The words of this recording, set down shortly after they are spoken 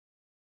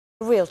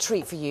A real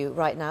treat for you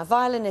right now.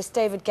 Violinist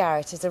David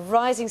Garrett is a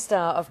rising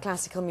star of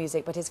classical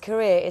music, but his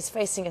career is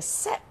facing a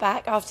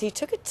setback after he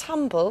took a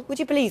tumble, would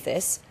you believe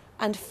this,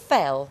 and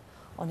fell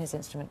on his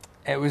instrument.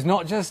 It was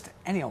not just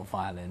any old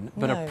violin,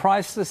 but No. a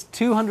priceless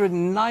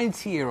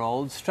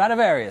 290-year-old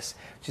Stradivarius,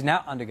 which is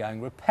now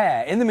undergoing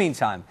repair. In the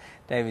meantime,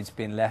 David's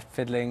been left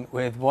fiddling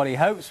with what he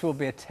hopes will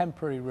be a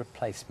temporary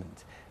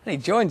replacement. And he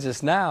joins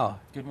us now.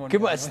 Good morning. Good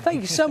morning.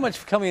 Thank you so much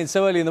for coming in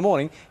so early in the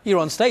morning. You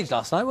were on stage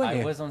last night, weren't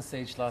you? I was on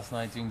stage last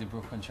night doing the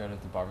Bruch Concerto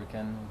at the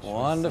Barbican. Which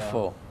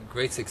Wonderful. Was, a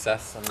great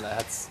success, and I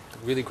had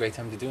a really great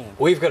time to do it.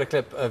 We've got a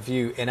clip of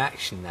you in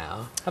action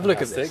now. Have a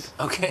look at this.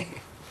 Okay.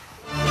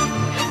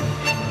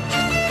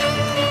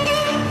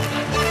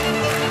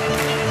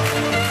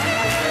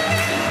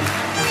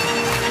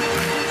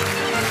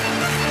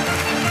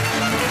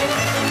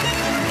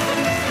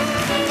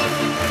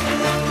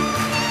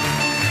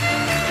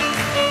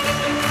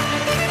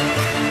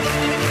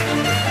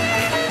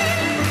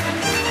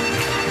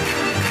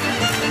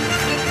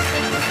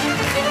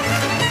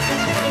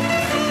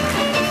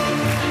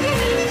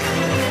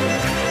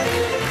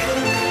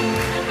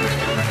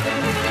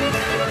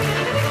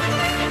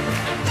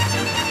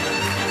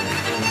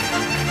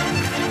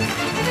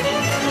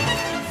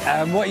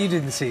 What you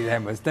didn't see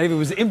then was David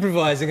was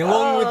improvising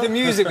along with the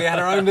music. We had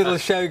our own little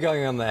show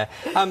going on there.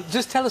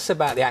 Just tell us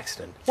about the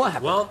accident. What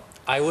happened? Well,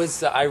 I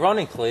was,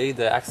 ironically,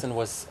 the accident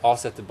was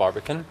also at the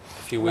Barbican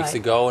a few weeks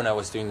ago, and I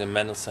was doing the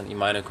Mendelssohn E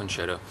minor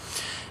concerto.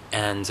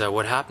 And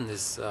what happened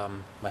is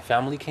my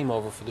family came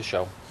over for the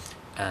show,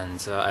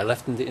 and I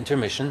left in the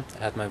intermission.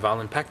 I had my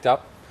violin packed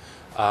up.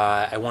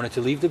 I wanted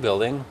to leave the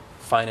building,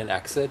 find an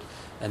exit,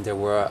 and there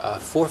were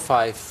 4 or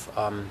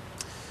 5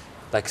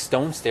 like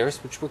stone stairs,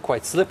 which were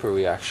quite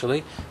slippery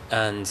actually,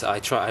 and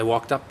I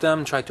walked up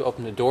them, tried to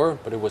open the door,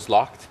 but it was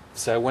locked.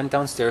 So I went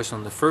downstairs.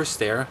 On the first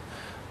stair,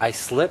 I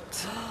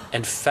slipped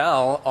and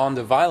fell on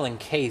the violin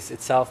case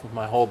itself with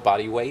my whole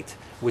body weight,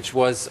 which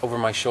was over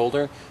my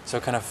shoulder. So I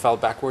kind of fell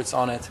backwards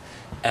on it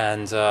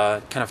and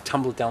kind of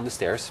tumbled down the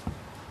stairs.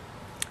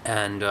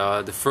 And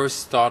the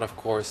first thought, of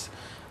course,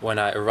 when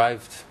I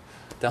arrived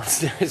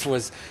downstairs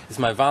was, is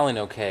my violin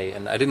okay?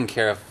 And I didn't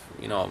care if,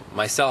 you know,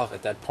 myself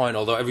at that point,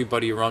 although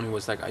everybody around me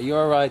was like, are you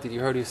all right? Did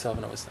you hurt yourself?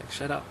 And I was like,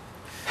 shut up.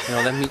 You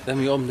know, let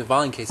me open the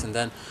violin case. And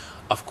then,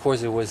 of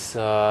course, it was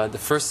the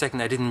first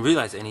second I didn't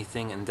realize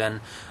anything. And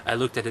then I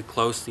looked at it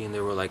closely, and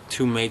there were like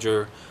 2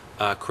 major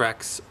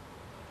cracks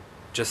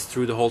just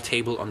through the whole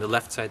table on the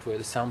left side where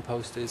the sound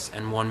post is,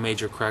 and 1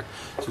 major crack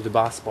through the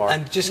bass bar.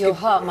 And just Your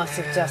heart must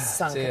have just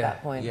sunk at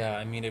that point. Yeah,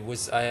 I mean, it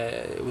was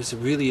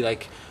really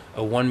like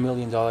a $1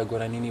 million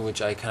Guadagnini,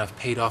 which I kind of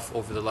paid off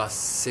over the last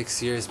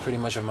 6 years, pretty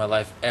much of my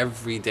life,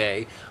 every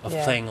day of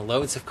playing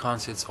loads of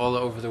concerts all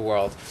over the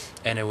world.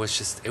 And it was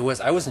just,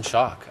 I was in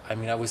shock. I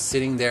mean, I was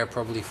sitting there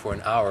probably for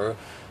an hour,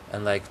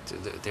 and like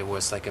there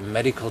was like a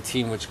medical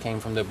team which came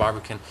from the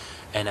Barbican,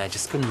 and I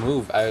just couldn't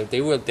move.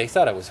 They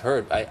thought I was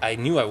hurt. I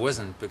knew I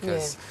wasn't,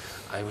 because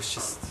I was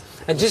just.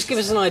 And just give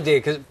us an idea,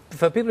 because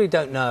for people who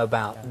don't know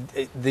about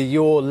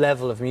your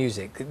level of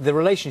music, the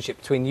relationship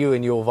between you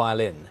and your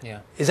violin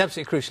is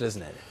absolutely crucial,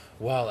 isn't it?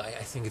 Well, I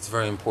think it's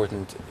very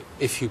important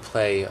if you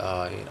play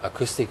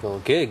acoustical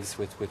gigs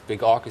with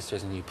big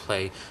orchestras, and you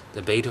play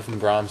the Beethoven,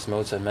 Brahms,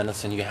 Mozart,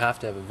 Mendelssohn. You have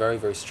to have a very,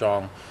 very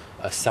strong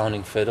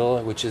sounding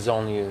fiddle, which is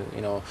only,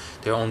 you know,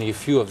 there are only a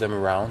few of them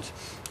around.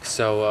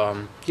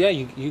 So yeah,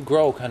 you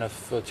grow kind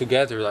of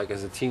together, like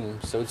as a team.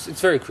 So it's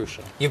very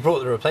crucial. You brought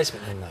the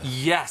replacement in, though.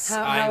 Yes.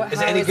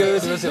 Is it any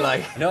good? What's it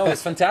like? No,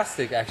 it's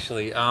fantastic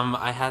actually.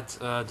 I had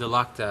the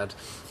luck that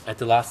at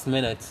the last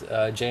minute,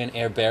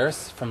 J&R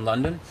Bears from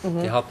London,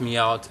 they helped me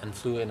out and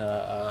flew in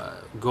a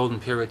golden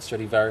period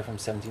Stradivari from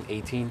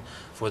 1718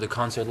 for the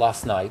concert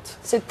last night.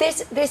 So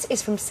this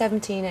is from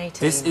 1718.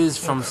 This is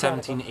from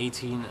Incredible.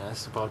 1718.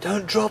 It's about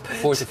Don't drop it.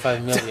 4 to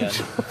 5 million.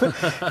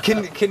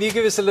 Can you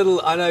give us a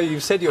little? I know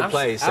you've said your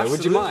play, so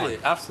would you mind?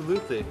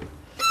 Absolutely.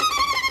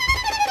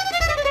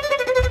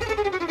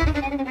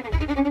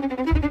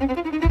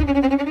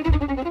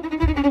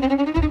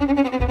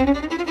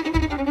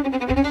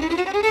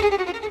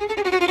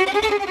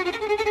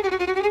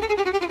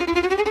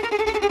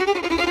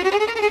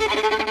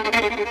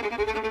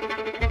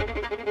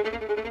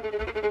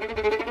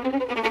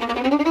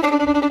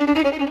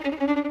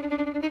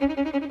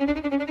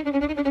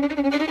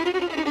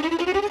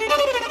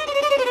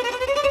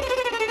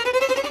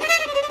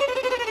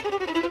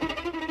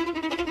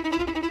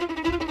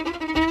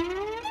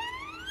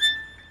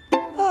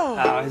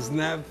 Isn't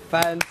that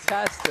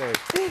fantastic?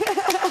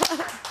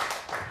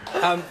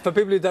 For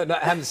people who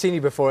haven't seen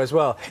you before as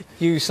well,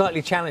 you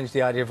slightly challenged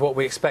the idea of what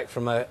we expect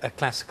from a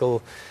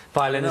classical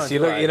violinist. You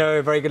look, you know,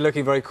 a very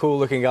good-looking, very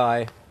cool-looking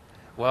guy.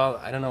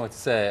 Well, I don't know what to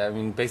say. I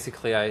mean,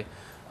 basically, I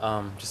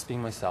just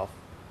being myself,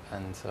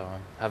 And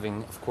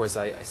having, of course,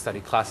 I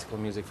studied classical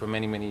music for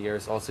many, many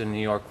years, also in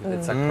New York with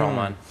Itzhak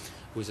Perlman,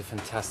 who's a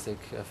fantastic,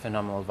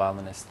 phenomenal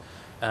violinist.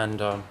 And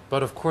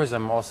but of course,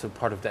 I'm also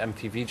part of the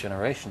MTV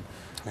generation,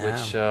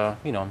 which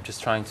you know, I'm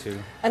just trying to.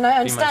 And I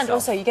understand be myself.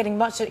 also you're getting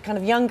much kind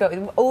of younger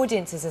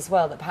audiences as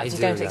well that perhaps you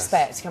don't yes.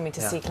 expect coming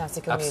to see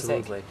classical music.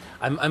 Absolutely,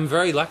 I'm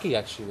very lucky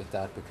actually with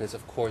that, because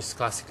of course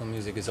classical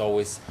music is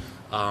always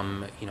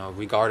you know,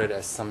 regarded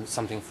as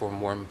something for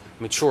more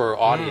mature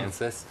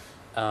audiences.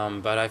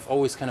 But I've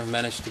always kind of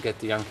managed to get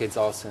the young kids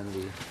also in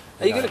the.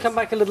 Are you going to come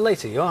back a little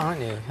later? You are, aren't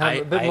you? Have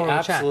a bit more of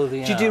a chat.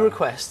 absolutely Do you do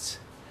requests?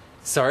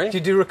 Sorry? Do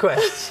you do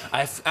requests?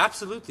 I've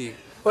absolutely.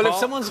 Well, if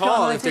someone's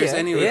got an if there's idea.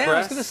 any Yeah, I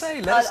was requests. going to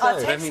say, let us know.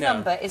 Our text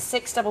number is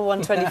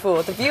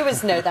 61124. The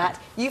viewers know that.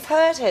 You've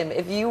heard him.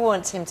 If you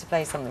want him to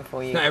play something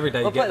for you, Not every day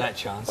you we'll get put- that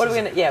chance. What are we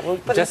going to? Yeah, we'll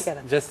put it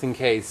together. Just in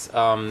case,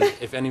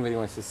 if anybody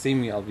wants to see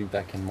me, I'll be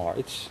back in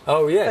March.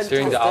 Oh, yes.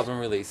 During the Fantastic. album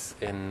release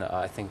in,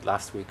 I think,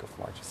 last week of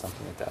March or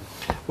something like that.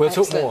 We'll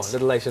talk Excellent. more a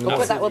little later in the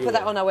We'll morning. put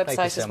that on our Thank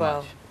you website so as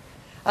well.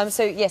 much.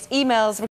 So yes, emails.